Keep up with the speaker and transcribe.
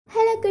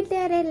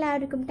കൂട്ടുകാരെ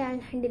എല്ലാവർക്കും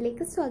ടാലന്റ്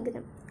ഹണ്ടിലേക്ക്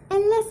സ്വാഗതം.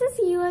 NSS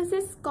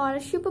USS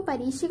സ്കോളർഷിപ്പ്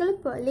പരീക്ഷകൾ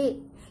പോലെ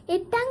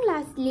 8ാം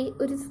ക്ലാസ്സിലെ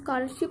ഒരു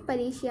സ്കോളർഷിപ്പ്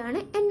പരീക്ഷയാണ്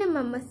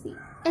NMMSE.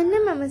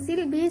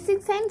 NMMSയിൽ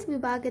ബേസിക് സയൻസ്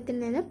വിഭാഗത്തിൽ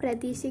നിന്ന്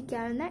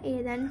പ്രതീക്ഷിക്കാവുന്ന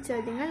ഏതാനും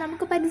ചോദ്യങ്ങൾ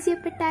നമുക്ക്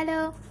പരിചയപ്പെട്ടാലോ?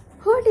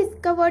 Who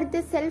discovered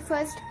the cell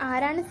first?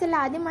 ആരാണ് സെൽ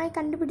ആദ്യമായി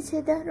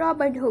കണ്ടുപിടിച്ചത്?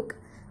 Robert hook.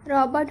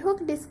 Robert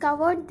hook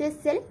discovered the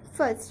cell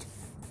first.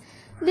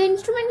 The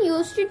instrument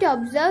used to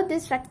observe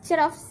the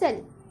structure of cell.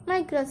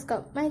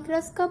 Microscope.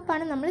 Microscope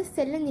ആണ് നമ്മൾ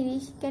സെല്ല്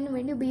നിരീക്ഷിക്കാൻ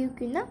വേണ്ടി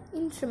ഉപയോഗിക്കുന്ന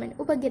ഇൻസ്ട്രുമെന്റ്,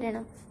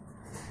 ഉപകരണം.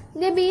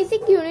 The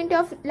basic unit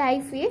of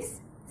life is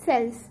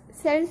cells.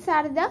 Cells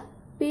are the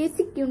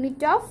basic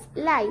unit of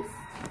life.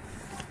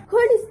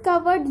 Who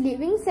discovered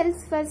living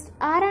cells first?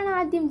 ആരാണ്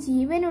ആദ്യം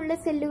ജീവനുള്ള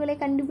സെല്ലുകളെ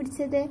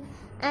കണ്ടുപിടിച്ചത്?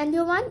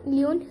 ആന്റോവാൻ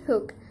ല്യൂൻ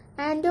ഹുക്ക്.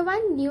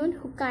 ആന്റോവാൻ ല്യൂൻ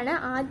ഹുക്ക് ആണ്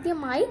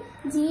ആദ്യമായി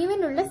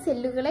ജീവനുള്ള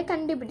സെല്ലുകളെ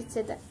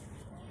കണ്ടുപിടിച്ചത്.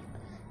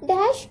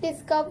 Dash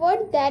discovered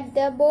that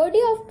the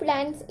body of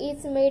plants is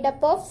made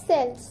up of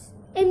cells.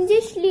 N.J.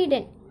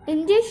 Schleiden.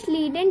 N.J.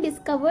 Schleiden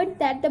discovered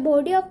that the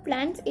body of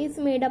plants is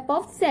made up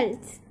of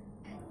cells.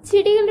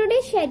 ചെടികളുടെ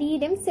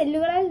ശരീരം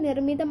സെല്ലുകളാൽ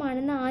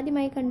നിർമ്മിതമാണെന്ന്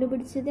ആദ്യമായി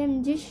കണ്ടുപിടിച്ചത്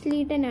M.J.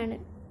 Schleiden ആണ്.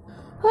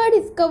 Who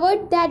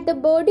discovered that the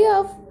body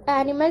of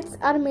animals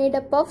are made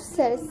up of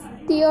cells?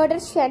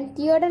 Theodor Schwann.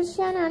 Theodor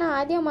Schwann ആണ്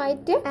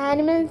ആദ്യമായിട്ട്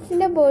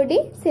ആനിമൽസിന്റെ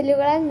body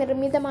സെല്ലുകളാൽ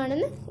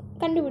നിർമ്മിതമാണെന്ന്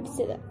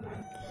കണ്ടുപിടിച്ചത്.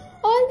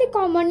 All the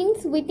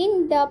components within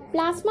the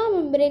plasma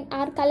membrane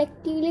are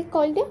collectively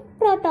called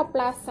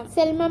protoplasm.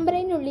 Cell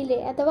മെമ്പറിനുള്ളിലെ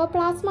അഥവാ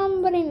plasma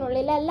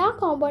മെമ്പറിനുള്ളിലെ എല്ലാ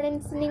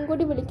കോമ്പോണൻസിനെയും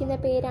കൂടി വിളിക്കുന്ന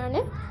പേരാണ്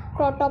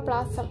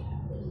protoplasm.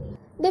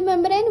 The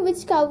membrane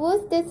which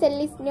covers the cell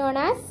is known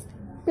as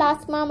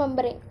plasma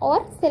membrane or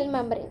cell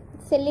membrane.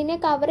 സെല്ലിനെ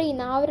cover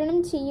ചെയ്യുന്ന, ആവരണം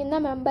ചെയ്യുന്ന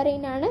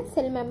മെമ്പറൈനാണ്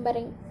cell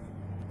membrane.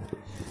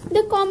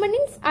 The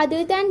components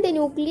other than the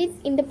nucleus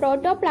in the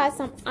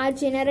protoplasm are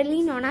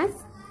generally known as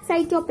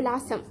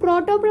cytoplasm.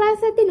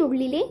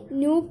 പ്രോട്ടോപ്ലാസത്തിനുള്ളിലെ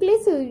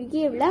nucleus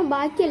ഒഴികെയുള്ള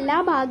ബാക്കി എല്ലാ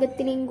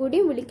ഭാഗത്തിനെയും കൂടി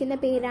വിളിക്കുന്ന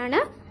പേരാണ്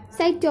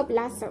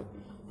cytoplasm.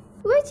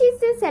 Which is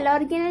the cell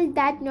organelle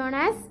that known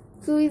as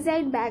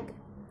suicide bag?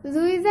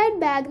 suicide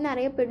bag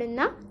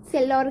എന്നറിയപ്പെടുന്ന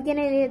സെൽ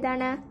ഓർഗനൽ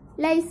ഏതാണ്?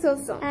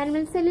 Lysosome.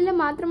 Animal സെല്ലിൽ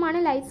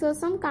മാത്രമാണ്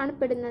ലൈസോസോം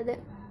കാണപ്പെടുന്നത്.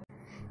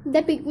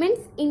 The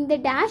pigments in the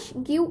dash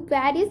give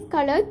various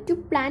colors to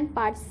plant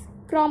parts.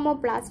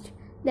 Chromoplast.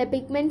 The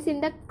pigments in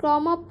the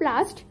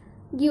chromoplast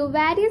give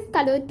various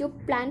color to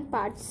plant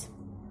parts.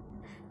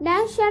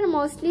 Dash are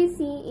mostly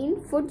seen in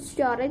food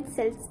storage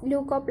cells.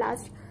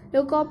 Leucoplast.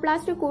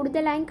 Leucoplast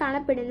കൂടുതലായി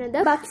കാണപ്പെടുന്നത്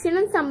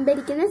ഭക്ഷണം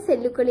സംഭരിക്കുന്ന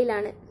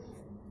സെല്ലുകളിലാണ്.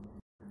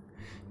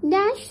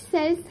 Dash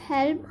cells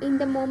help in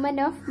the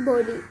movement of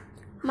body.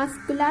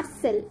 Muscular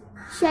cell.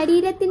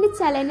 ശരീരത്തിന്റെ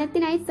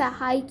ചലനത്തിനായി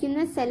സഹായിക്കുന്ന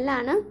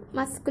സെല്ലാണ്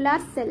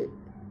muscular cell.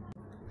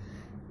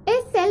 A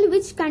cell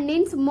which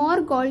contains more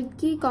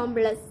Golgi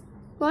complex.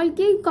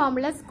 Golgi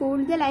complex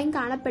കൂടുതലായും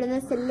കാണപ്പെടുന്ന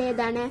cell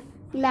ഏതാണ്?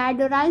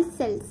 ഗ്ലാഡുറൽ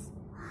cells.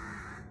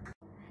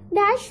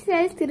 Dash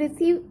cells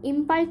receive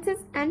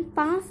impulses and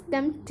pass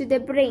them to the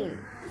brain.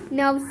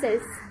 Nerve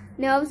cells.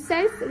 Nerve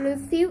cells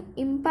receive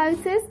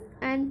impulses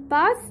and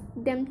pass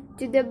them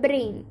to the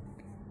brain.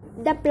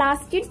 The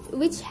plastids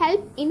which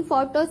help in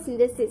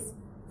photosynthesis.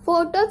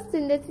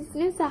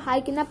 ഫോട്ടോസിന്തസിസിന്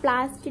സഹായിക്കുന്ന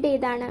plastid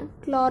ഏതാണ്?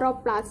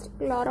 Chloroplast.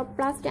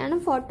 Chloroplast ആണ്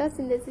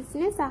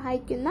ഫോട്ടോസിന്തസിസിന്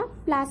സഹായിക്കുന്ന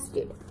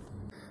plastid.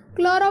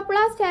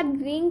 Chloroplast R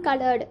green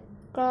coloured.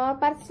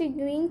 Chloroplast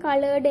green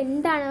coloured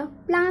എന്താണ്?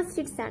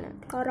 Plastids ആണ്.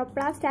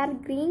 Chloroplast R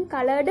green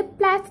coloured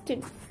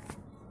plastids.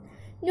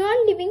 Non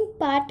living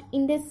part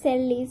in the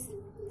cell is.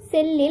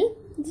 സെല്ലിൽ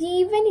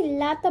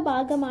ജീവനില്ലാത്ത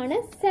ഭാഗമാണ്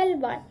cell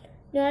wall.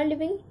 Non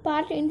living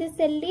part in the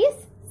cell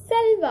is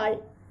cell wall.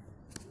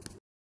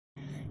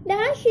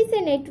 Dash is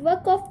a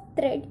network of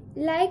thread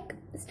like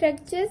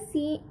structures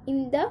seen in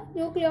the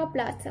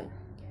nucleoplasm.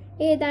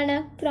 ഏതാണ്?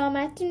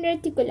 Chromatin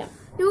reticulum.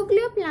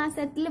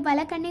 ന്യൂക്ലിയോപ്ലാസത്തിൽ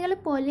വലക്കണ്ണികൾ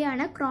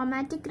പോലെയാണ്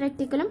chromatic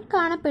reticulum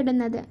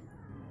കാണപ്പെടുന്നത്.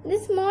 The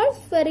small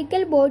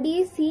spherical body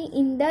seen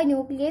in the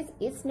nucleus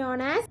is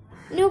known as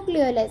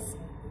nucleolus.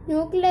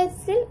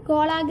 ന്യൂക്ലിയസിൽ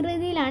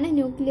ഗോളാകൃതിയിലാണ്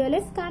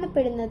nucleolus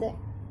കാണപ്പെടുന്നത്.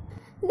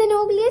 The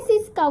nucleus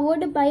is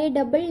covered by a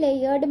double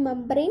layered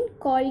membrane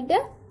called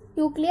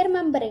nuclear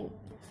membrane.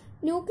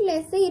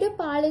 Nucleus ഇരു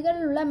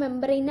പാളികളുള്ള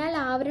മെമ്പറൈനാൽ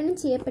ആവരണം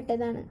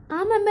ചെയ്യപ്പെട്ടതാണ്. ആ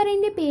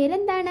മെമ്പറൈന്റെ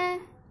പേരെന്താണ്?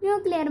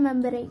 Nuclear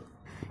membrane.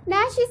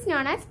 Dash is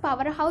known as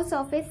power house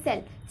of A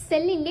cell.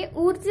 സെല്ലിന്റെ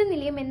ഊർജ്ജ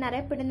നിലയം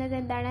എന്നറിയപ്പെടുന്നത്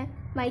എന്താണ്?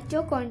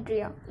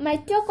 Mitochondria.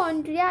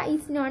 Mitochondria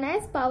is known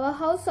as power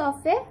house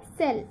of A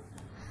cell.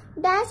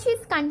 Dash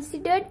is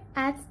considered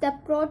as the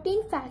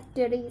protein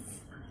factories.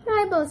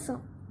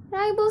 Ribosome.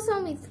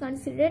 Ribosome is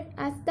considered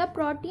as the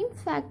protein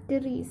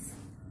factories.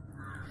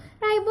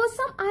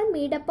 Ribosome are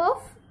made up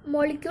of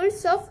molecules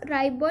of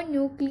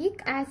ribonucleic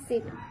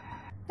acid.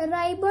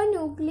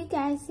 Ribonucleic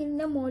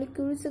ആസിഡിന്റെ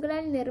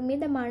മോളിക്യൂൾസുകളാൽ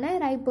നിർമ്മിതമാണ്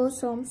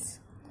ribosomes.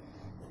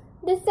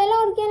 The cell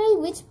organelle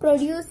which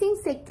producing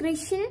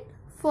secretion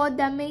for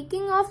the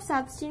making of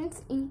substance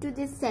into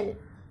the cell.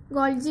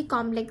 Golgi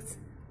complex.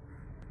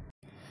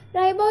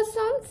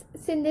 Ribosomes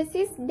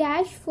synthesis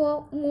dash for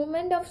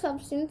movement of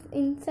substance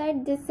inside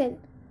the cell.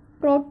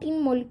 protein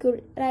molecule.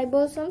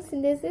 Ribosome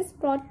synthesis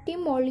protein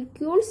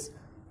molecules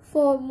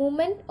for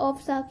movement of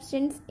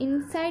substance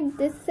inside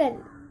the cell.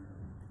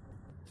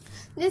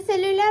 The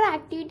cellular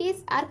activities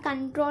are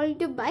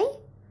controlled by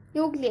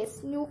nucleus.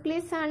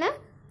 Nucleus ആണ്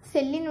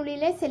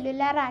സെല്ലിനുള്ളിലെ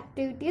cellular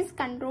activities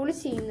control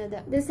ചെയ്യുന്നത്.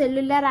 The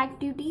cellular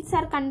activities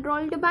are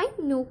controlled by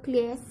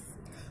nucleus.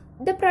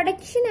 The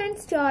production and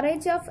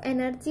storage of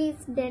energy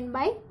is done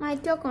by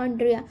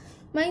mitochondria.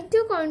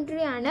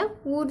 Mitochondria ആണ്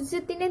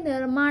ഊർജ്ജത്തിന്റെ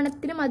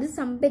നിർമ്മാണത്തിനും അത്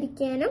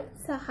സംഭരിക്കാനും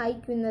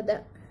സഹായിക്കുന്നത്.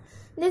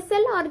 The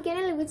cell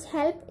organelle which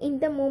help in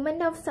the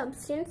movement of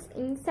substance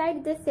inside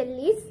the cell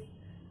is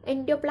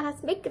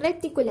endoplasmic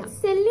reticulum.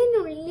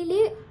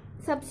 സെല്ലിനുള്ളിലെ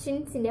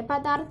സബ്സ്റ്റൻസിന്റെ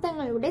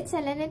പദാർത്ഥങ്ങളുടെ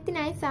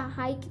ചലനത്തിനായി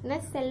സഹായിക്കുന്ന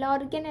cell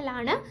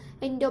ഓർഗനലാണ്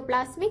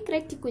endoplasmic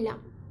reticulum.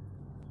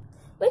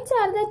 Which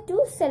are the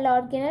two cell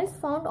organelles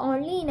found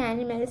only in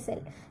animal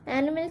cell?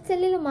 Animal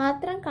cellil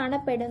മാത്രം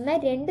കാണപ്പെടുന്ന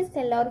രണ്ട്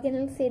cell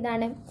organelles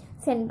ഏതാണ്?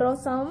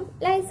 സെൻട്രോസോമും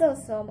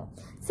ലൈസോസോമും.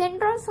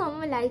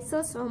 സെൻട്രോസോമും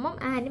ലൈസോസോമും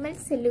animal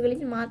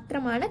സെല്ലുകളിൽ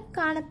മാത്രമാണ്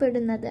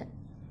കാണപ്പെടുന്നത്.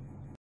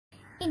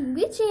 In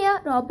which year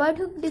Robert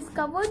Hooke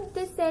discovered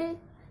the cell?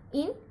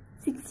 In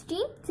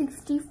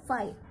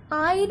 1665.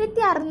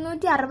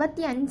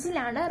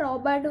 1665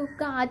 Robert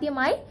hook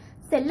ആദ്യമായി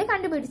cell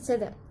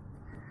കണ്ടുപിടിച്ചത്.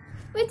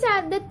 Which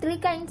are the three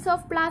kinds of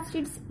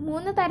plastids?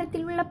 മൂന്ന്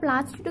തരത്തിലുള്ള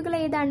പ്ലാസ്റ്റിഡുകൾ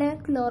ഏതാണ്?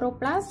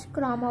 Chloroplast,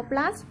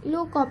 chromoplast,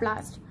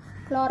 leucoplast.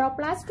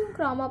 ക്ലോറോപ്ലാസ്റ്റും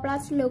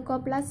chromoplast,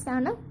 leucoplast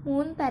ആണ്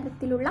മൂന്ന്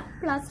തരത്തിലുള്ള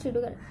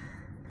പ്ലാസ്റ്റിഡുകൾ.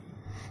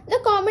 The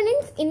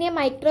components in a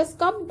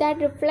microscope that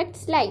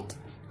reflects light.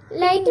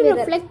 Light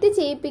reflect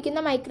ചെയ്യിപ്പിക്കുന്ന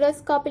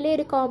മൈക്രോസ്കോപ്പിലെ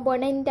ഒരു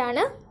component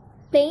ആണ്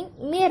plain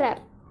mirror.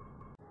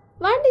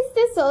 What is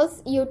the source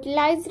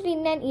utilized in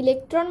an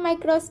electron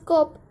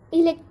microscope?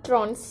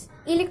 Electrons.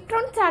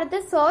 Electrons are the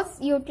source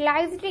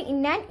utilized in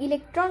an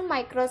electron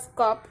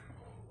microscope.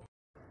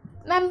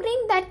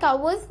 Membrane that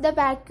covers the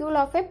vacuole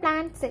of a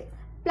plant cell.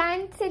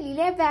 Plant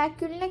cellile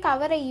vacuole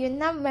cover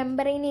ചെയ്യുന്ന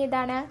membrane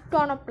ഏതാണ്?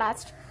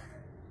 Tonoplast.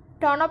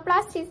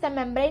 Tonoplast is the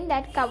membrane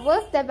that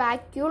covers the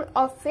vacuole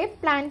of a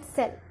plant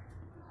cell.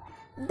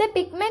 The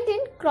pigment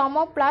in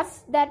chromoplasts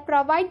that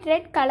provide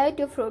red color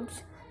to fruits.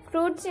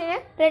 ഫ്രൂട്ട്സിന്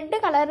red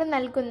colour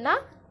നൽകുന്ന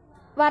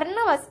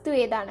വർണ്ണവസ്തു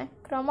ഏതാണ്?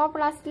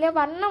 ക്രോമോപ്ലാസ്റ്റിലെ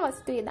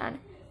വർണ്ണവസ്തു ഏതാണ്?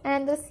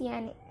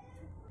 ആന്തോസിയാനിൻ.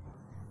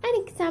 An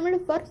example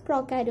for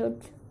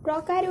prokaryotes.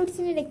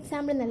 പ്രോകാരിയോട്സിന് ഒരു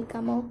example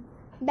നൽകാമോ?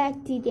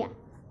 Bacteria.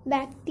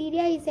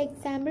 Bacteria is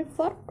example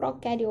for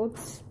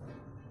prokaryotes.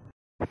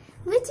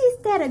 Which is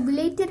the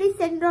regulatory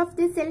centre of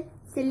the cell?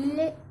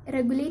 സെല്ലിലെ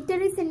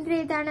regulatory centre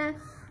ഏതാണ്?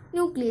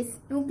 Nucleus.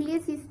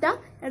 Nucleus is the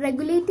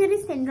regulatory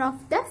centre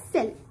of the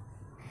cell.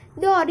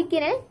 The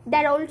organelle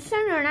that also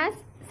known as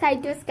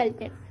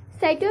cytoskeleton.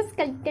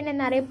 Cytoskeleton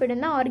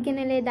എന്നറിയപ്പെടുന്ന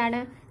organelle ഏതാണ്?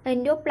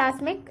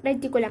 Endoplasmic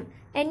reticulum.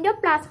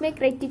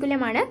 Endoplasmic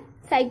reticulum ആണ്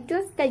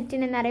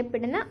സൈറ്റോസ്കെൽറ്റൻ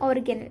എന്നറിയപ്പെടുന്ന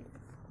organelle.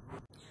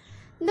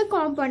 The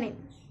component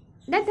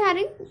that are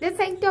in the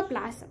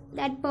cytoplasm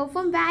that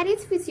perform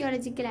various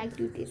physiological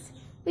activities.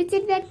 Which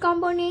is that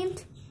component?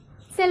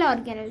 Cell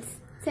organelles.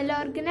 Cell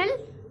organelle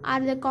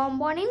are the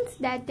components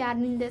that are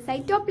in the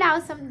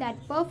cytoplasm that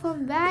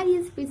perform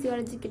various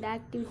physiological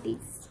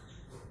activities.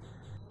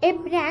 A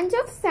branch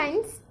of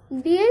science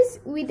deals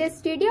with the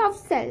study of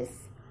cells.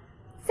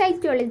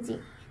 Cytology.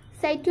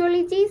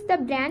 Cytology is the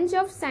branch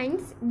of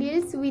science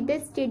deals with the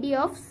study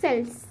of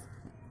cells.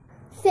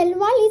 Cell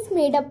wall is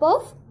made up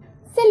of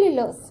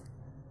cellulose.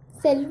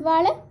 Cell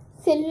wall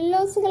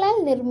സെല്ലുലോസുകളാൽ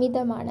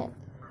നിർമ്മിതമാണ്.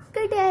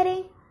 കൂട്ടുകാരെ,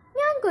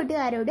 ഞാൻ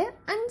കൂട്ടുകാരോട്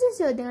 5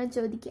 ചോദ്യങ്ങൾ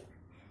ചോദിക്കാം.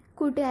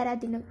 കൂട്ടുകാർ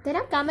അതിന്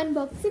ഉത്തരം comment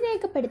ബോക്സിൽ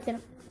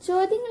രേഖപ്പെടുത്തണം.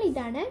 ചോദ്യങ്ങൾ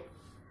ഇതാണ്.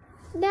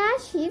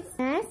 Dash is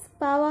mass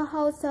power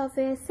house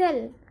of A cell.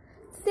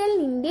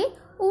 സെല്ലിന്റെ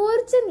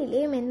ഊർജ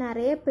നിലയം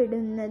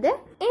എന്നറിയപ്പെടുന്നത്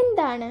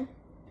എന്താണ്?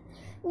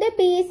 The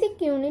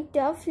basic unit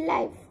of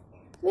life.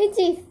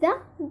 Which is the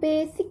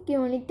basic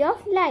unit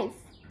of life?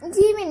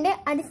 ജീവന്റെ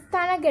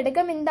അടിസ്ഥാന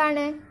ഘടകം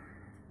എന്താണ്?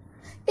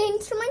 The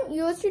instrument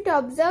used to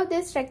observe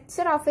the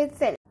structure of A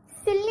cell.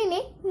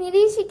 സെല്ലിനെ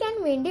നിരീക്ഷിക്കാൻ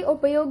വേണ്ടി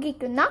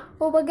ഉപയോഗിക്കുന്ന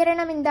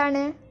ഉപകരണം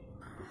എന്താണ്?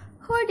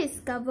 Who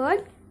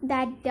discovered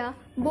that the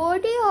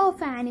body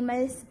of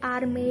animals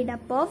are made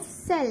up of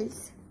cells?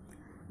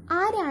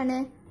 ആരാണ്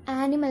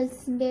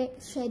ആനിമൽസിന്റെ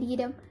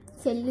ശരീരം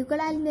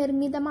സെല്ലുകളാൽ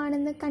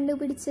നിർമ്മിതമാണെന്ന്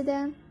കണ്ടുപിടിച്ചത്?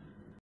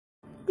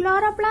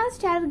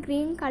 Chloroplast R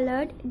green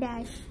coloured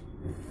dash.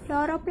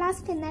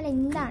 Chloroplast എന്നാൽ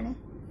എന്താണ്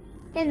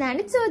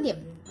എന്നാണ് ചോദ്യം.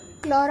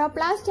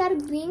 Chloroplast R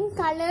green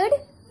coloured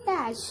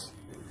dash.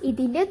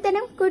 ഇതിന്റെ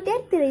ഉത്തരം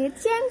കൂട്ടുകാർ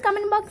തീർച്ചയായും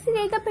കമന്റ് ബോക്സിൽ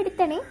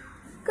രേഖപ്പെടുത്തണേ.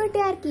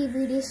 കൂട്ടുകാർക്ക് ഈ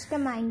വീഡിയോ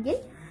ഇഷ്ടമായെങ്കിൽ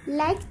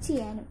ലൈക്ക്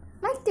ചെയ്യാനും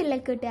മറ്റുള്ള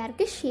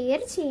കൂട്ടുകാർക്ക് ഷെയർ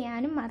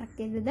ചെയ്യാനും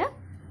മറക്കരുത്.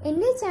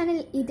 എൻ്റെ ചാനൽ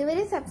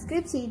ഇതുവരെ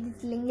സബ്സ്ക്രൈബ്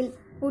ചെയ്തിട്ടില്ലെങ്കിൽ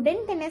ഉടൻ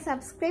തന്നെ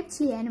സബ്സ്ക്രൈബ്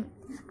ചെയ്യാനും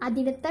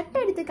അതിന്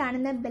തൊട്ടടുത്ത്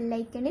കാണുന്ന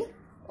ബെല്ലൈക്കണിൽ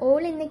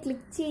ഓൾ എന്ന്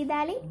ക്ലിക്ക്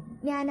ചെയ്താലേ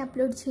ഞാൻ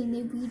അപ്ലോഡ് ചെയ്യുന്ന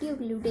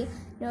വീഡിയോകളുടെ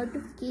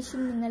നോട്ടിഫിക്കേഷൻ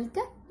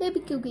നിങ്ങൾക്ക്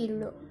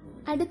ലഭിക്കുകയുള്ളൂ.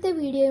 അടുത്ത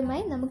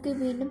വീഡിയോയുമായി നമുക്ക്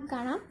വീണ്ടും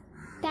കാണാം.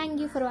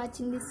 Thank you for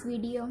watching this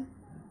video.